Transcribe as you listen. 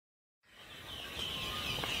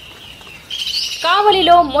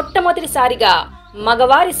కావలిలో మొట్టమొదటిసారిగా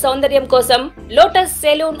మగవారి సౌందర్యం కోసం lotus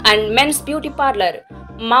salon and men's beauty parlour.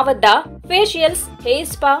 మా వద్ద facials, hair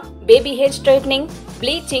spa, baby hair straightening,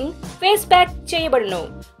 bleaching, face pack చేయబడును.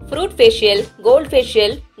 Fruit facial, gold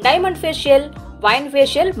facial, diamond facial, wine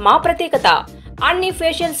facial మా ప్రత్యేకత. అన్ని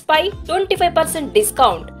ఫేషియల్స్ పై 25%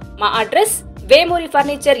 డిస్కౌంట్. మా అడ్రస్ వేమూరి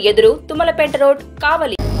ఫర్నిచర్ ఎదురు, Tummalapeta road,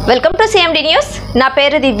 Kavali. Welcome to CMD news. నా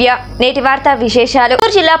పేరు దివ్య. నేటి వార్తా విశేషాలు.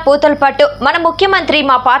 జిల్లా పూతలపట్టు. మన ముఖ్యమంత్రి,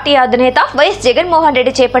 మా పార్టీ అధినేత వైఎస్ జగన్మోహన్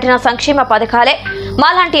రెడ్డి చేపట్టిన సంక్షేమ పథకాలే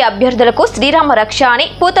మాలాంటి అభ్యర్థులకు శ్రీరామ రక్ష అని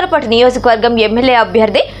పూతలపట్టు నియోజకవర్గం ఎమ్మెల్యే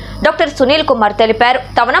అభ్యర్థి డాక్టర్ సునీల్ కుమార్ తెలిపారు.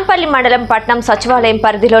 తవనంపల్లి మండలం పట్నం సచివాలయం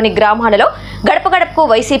పరిధిలోని గ్రామాలలో గడప గడపకు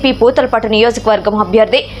వైసీపీ పూతలపట్టు నియోజకవర్గం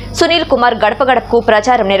అభ్యర్థి సునీల్ కుమార్ గడప గడపకు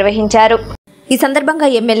ప్రచారం నిర్వహించారు. ఈ సందర్భంగా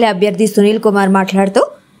ఎమ్మెల్యే అభ్యర్థి సునీల్ కుమార్ మాట్లాడుతూ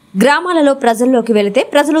గ్రామాలలో ప్రజల్లోకి వెళితే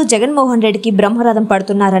ప్రజలు జగన్మోహన్ రెడ్డికి బ్రహ్మరథం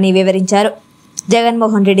పడుతున్నారని వివరించారు.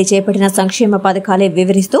 జగన్మోహన్ రెడ్డి చేపట్టిన సంక్షేమ పథకాలే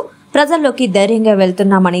వివరిస్తూ ప్రజల్లోకి ధైర్యంగా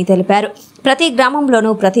వెళ్తున్నామని తెలిపారు. ప్రతి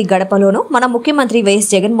గ్రామంలోనూ, ప్రతి గడపలోనూ మన ముఖ్యమంత్రి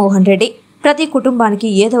వైఎస్ జగన్మోహన్ రెడ్డి ప్రతి కుటుంబానికి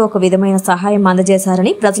ఏదో ఒక విధమైన సహాయం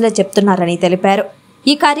అందజేశారని ప్రజలే చెప్తున్నారని తెలిపారు.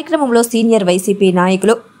 ఈ కార్యక్రమంలో సీనియర్ వైసీపీ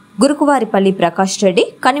నాయకులు గురుకువారిపల్లి ప్రకాష్ రెడ్డి,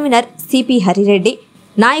 కన్వీనర్ సిపి హరిరెడ్డి,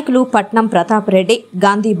 నాయకులు పట్నం ప్రతాప్ రెడ్డి,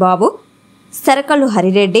 గాంధీబాబు, సరకల్లు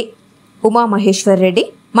హరిరెడ్డి, ఉమామహేశ్వర్ రెడ్డి,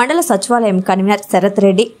 మండల సచివాలయం కన్వీనర్ శరత్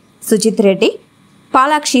రెడ్డి, సుజిత్ రెడ్డి,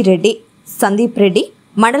 పాలాక్షి రెడ్డి, సందీప్ రెడ్డి,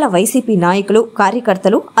 మండల వైసీపీ నాయకులు,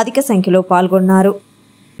 కార్యకర్తలు అధిక సంఖ్యలో పాల్గొన్నారు.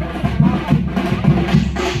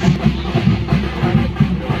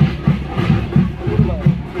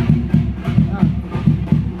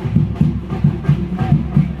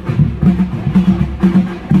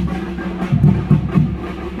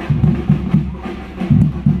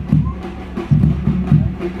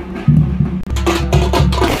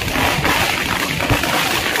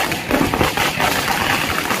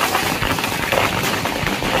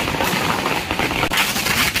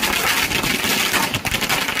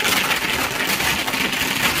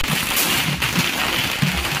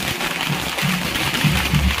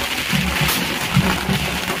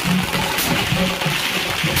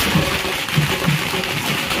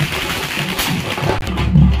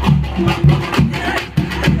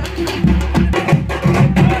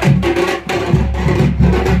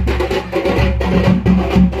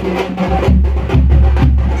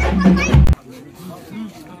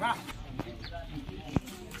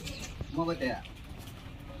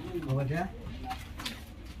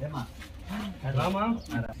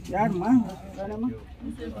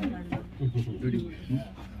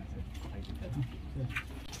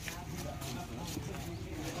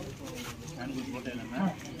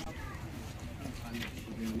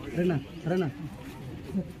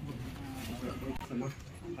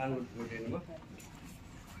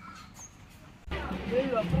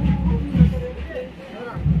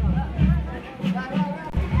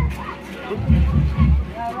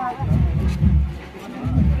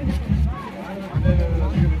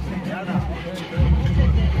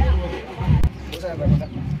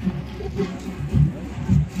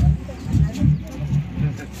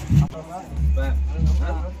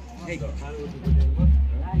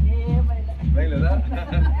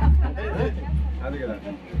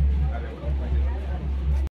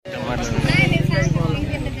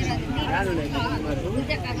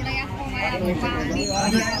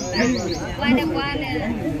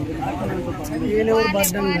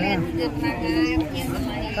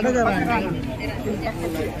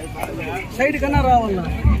 సైడ్ కన్నా రావాలా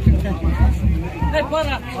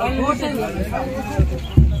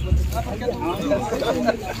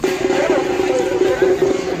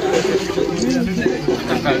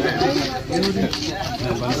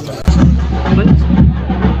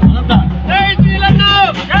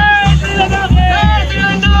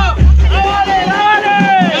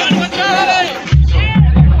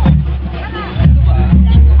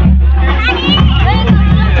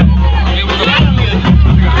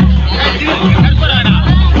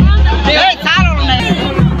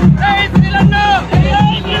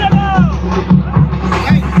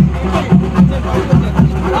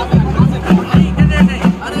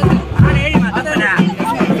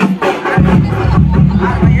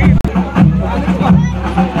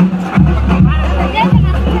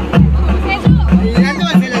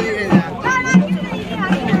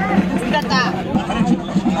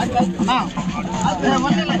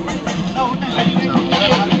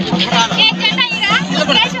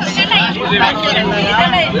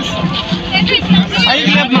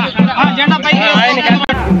జెండా పైకి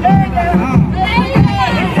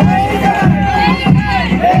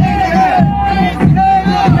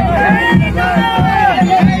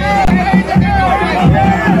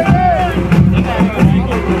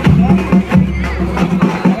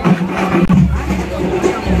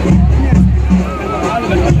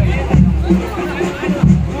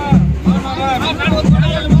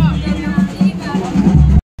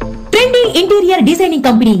డిజైనింగ్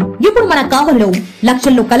కంపెనీ ఇప్పుడు మన కావలిలో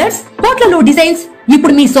లక్షల్లో కలర్స్, కోట్లలో డిజైన్స్.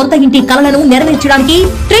 ఇప్పుడు మీ సొంత ఇంటి కలలను నెరవేర్చడానికి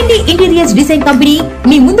ట్రెండీ ఇంటీరియర్స్ డిజైన్ కంపెనీ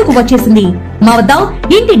మీ ముందుకు వచ్చేసింది. మా వద్ద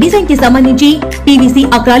ఇంటి డిజైన్ కి సంబంధించి PVC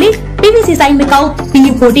acrylic, PVC sign మేకౌట్,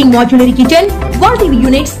 PU coating మాడ్యులరీ kitchen, wall TV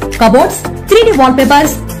units, cupboards, 3D wall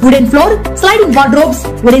papers, wooden floor, sliding wardrobes,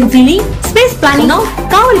 wooden ceiling, space planning.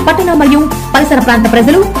 కావలి పట్టణ మరియు పరిసర ప్రాంత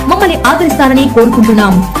ప్రజలు మమ్మల్ని ఆదరిస్తారని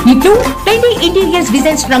కోరుకుంటున్నాం. ఇట్లు trendy interiors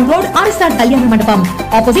designs trunk road, RSR కళ్యాణ మండపం,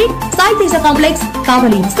 ఆపోజిట్ సాయి తేజ కాంప్లెక్స్,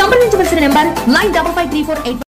 కావలి. సంప్రదించవలసిన నెంబర్ 955348